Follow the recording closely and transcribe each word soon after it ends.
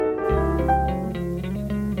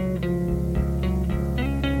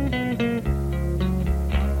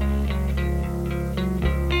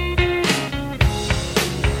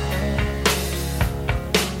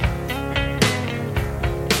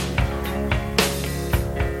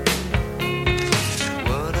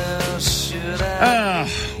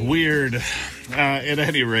Weird. At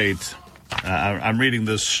any rate, I'm reading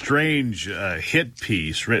this strange hit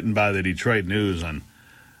piece written by the Detroit News on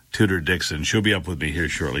Tudor Dixon. She'll be up with me here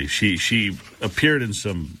shortly. She appeared in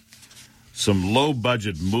some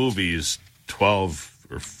low-budget movies 12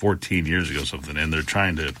 or 14 years ago, something, and they're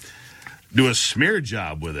trying to do a smear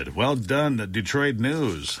job with it. Well done, the Detroit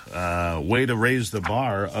News. Way to raise the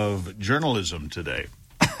bar of journalism today.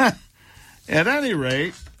 At any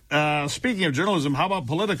rate, speaking of journalism, how about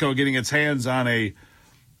Politico getting its hands on a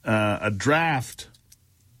draft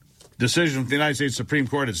decision from the United States Supreme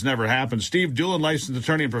Court? It's never happened. Steve Dulan, licensed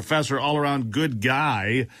attorney and professor, all-around good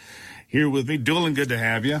guy, here with me. Dulan, good to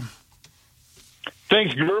have you.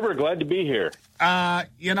 Thanks, Gerber. Glad to be here.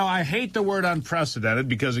 I hate the word unprecedented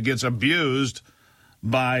because it gets abused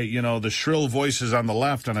by, the shrill voices on the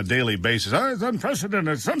left on a daily basis. Oh, it's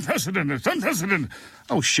unprecedented, it's unprecedented, it's unprecedented.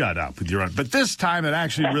 Oh, shut up with your... But this time it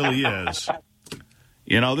actually really is.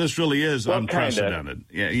 This really is unprecedented.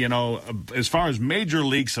 Kinda. As far as major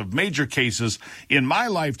leaks of major cases, in my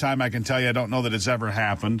lifetime, I can tell you I don't know that it's ever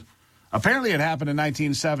happened. Apparently it happened in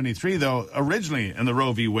 1973, though, originally in the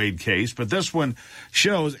Roe v. Wade case. But this one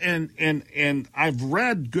shows, and I've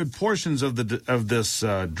read good portions of this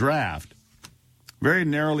draft, very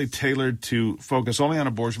narrowly tailored to focus only on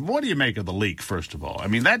abortion. What do you make of the leak, first of all? I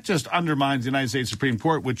mean, that just undermines the United States Supreme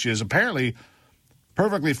Court, which is apparently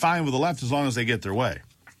perfectly fine with the left as long as they get their way.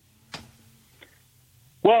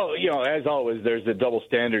 Well, as always, there's a double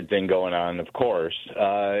standard thing going on, of course.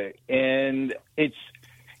 And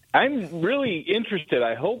I'm really interested.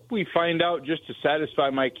 I hope we find out, just to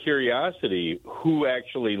satisfy my curiosity, who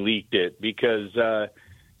actually leaked it, because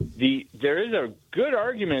there is a good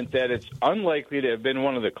argument that it's unlikely to have been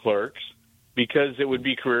one of the clerks, because it would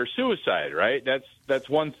be career suicide, right? That's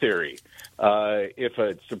one theory. If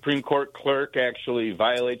a Supreme Court clerk actually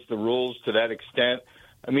violates the rules to that extent,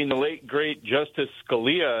 I mean, the late, great Justice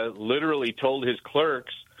Scalia literally told his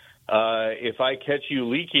clerks, if I catch you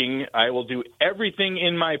leaking, I will do everything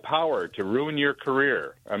in my power to ruin your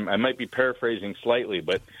career. I might be paraphrasing slightly,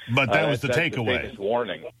 but that was the takeaway. The biggest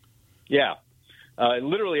warning. Yeah,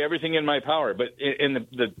 literally everything in my power. But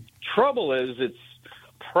the trouble is, it's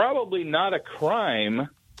probably not a crime,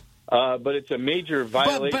 but it's a major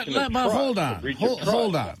violation of trust.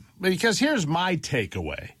 Hold on, because here's my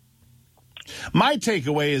takeaway. My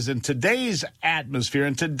takeaway is, in today's atmosphere,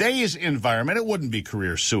 in today's environment, it wouldn't be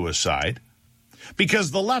career suicide,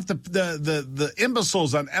 because the left, the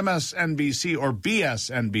imbeciles on MSNBC or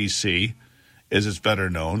BSNBC, as it's better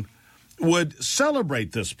known, would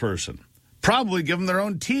celebrate this person, probably give them their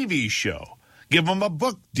own TV show, give them a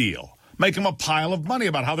book deal, make them a pile of money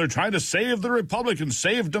about how they're trying to save the Republicans,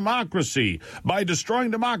 save democracy. By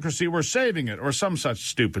destroying democracy, we're saving it, or some such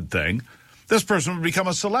stupid thing. This person would become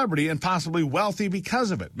a celebrity and possibly wealthy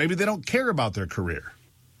because of it. Maybe they don't care about their career.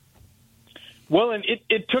 Well, and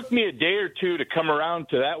it took me a day or two to come around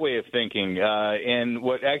to that way of thinking. And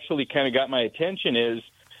what actually kind of got my attention is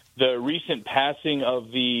the recent passing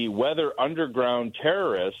of the Weather Underground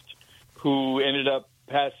terrorist who ended up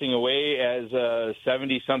passing away as a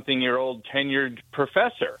 70-something-year-old tenured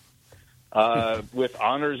professor with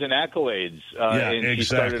honors and accolades. And exactly. He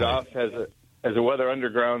started off as a Weather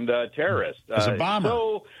Underground terrorist. As a bomber.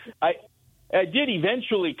 So I did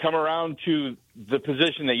eventually come around to the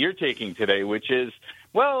position that you're taking today, which is,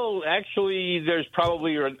 well, actually, there's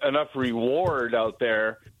probably enough reward out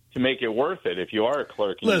there to make it worth it if you are a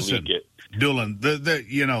clerk and you leak it. Dulan,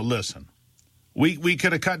 listen. We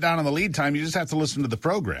could have cut down on the lead time. You just have to listen to the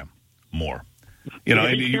program more. You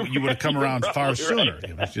would have come around far sooner.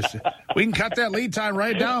 Right. We can cut that lead time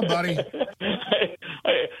right down, buddy.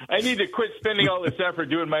 I need to quit spending all this effort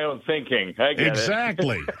doing my own thinking. I get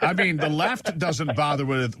exactly. It. I mean, the left doesn't bother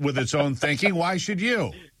with its own thinking. Why should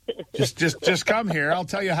you? Just come here. I'll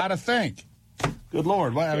tell you how to think. Good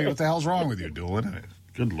Lord. What the hell's wrong with you, Dulan?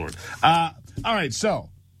 Good Lord. All right, so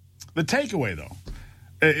the takeaway, though.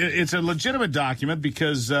 It's a legitimate document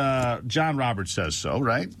because John Roberts says so,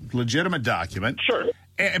 right? Legitimate document. Sure.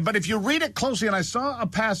 But if you read it closely, and I saw a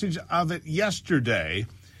passage of it yesterday,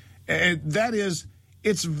 that is,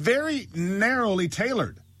 it's very narrowly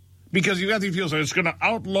tailored, because you got these people saying it's going to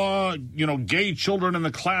outlaw, gay children in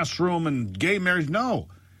the classroom and gay marriage. No.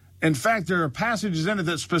 In fact, there are passages in it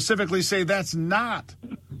that specifically say that's not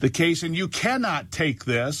the case, and you cannot take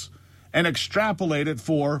this and extrapolate it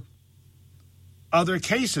for other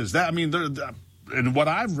cases. In what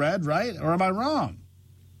I've read, right? Or am I wrong?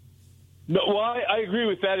 No, well, I agree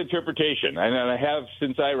with that interpretation, and I have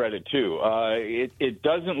since I read it too. It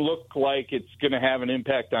doesn't look like it's going to have an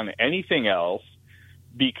impact on anything else.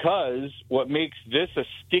 because what makes this a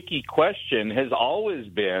sticky question has always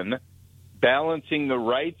been balancing the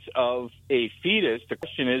rights of a fetus. The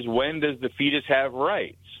question is, when does the fetus have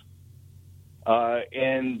rights?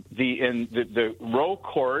 And the Roe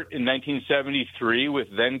Court in 1973, with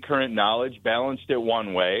then current knowledge, balanced it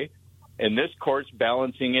one way, and this court's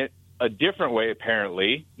balancing it a different way,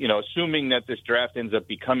 apparently, assuming that this draft ends up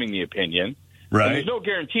becoming the opinion. Right. And there's no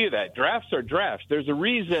guarantee of that. Drafts are drafts. There's a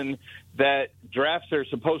reason that drafts are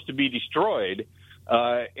supposed to be destroyed.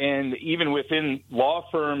 And even within law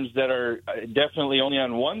firms that are definitely only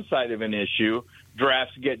on one side of an issue,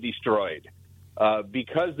 drafts get destroyed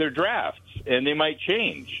because they're drafts and they might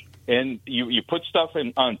change. And you put stuff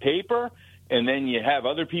on paper, and then you have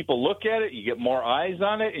other people look at it, you get more eyes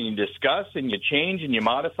on it, and you discuss, and you change, and you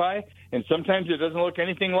modify, and sometimes it doesn't look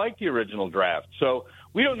anything like the original draft. So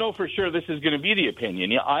we don't know for sure this is going to be the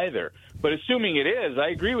opinion either. But assuming it is, I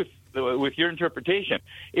agree with your interpretation.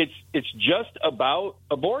 It's just about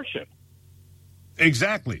abortion.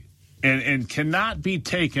 Exactly. And cannot be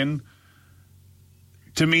taken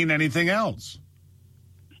to mean anything else.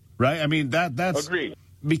 Right? I mean, that's... Agreed.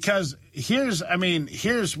 Because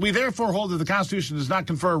we therefore hold that the Constitution does not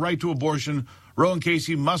confer a right to abortion. Roe and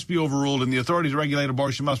Casey must be overruled, and the authority to regulate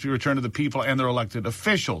abortion must be returned to the people and their elected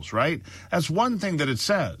officials, right? That's one thing that it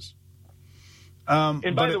says.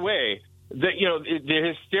 And by the way,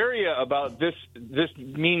 the hysteria about this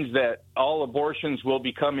means that all abortions will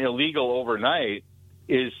become illegal overnight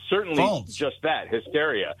is certainly false. Just that,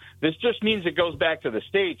 hysteria. This just means it goes back to the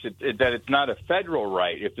states, that it's not a federal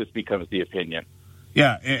right if this becomes the opinion.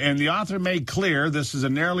 Yeah, and the author made clear this is a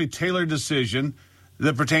narrowly tailored decision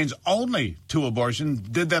that pertains only to abortion,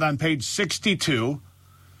 did that on page 62.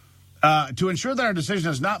 To ensure that our decision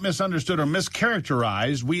is not misunderstood or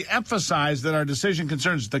mischaracterized, we emphasize that our decision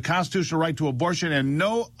concerns the constitutional right to abortion and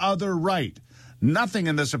no other right. Nothing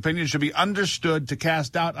in this opinion should be understood to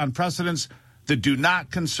cast doubt on precedents that do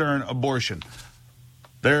not concern abortion.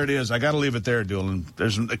 There it is. I got to leave it there, Dulan.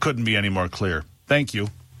 It couldn't be any more clear. Thank you.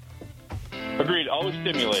 Agreed. Always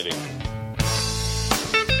stimulating.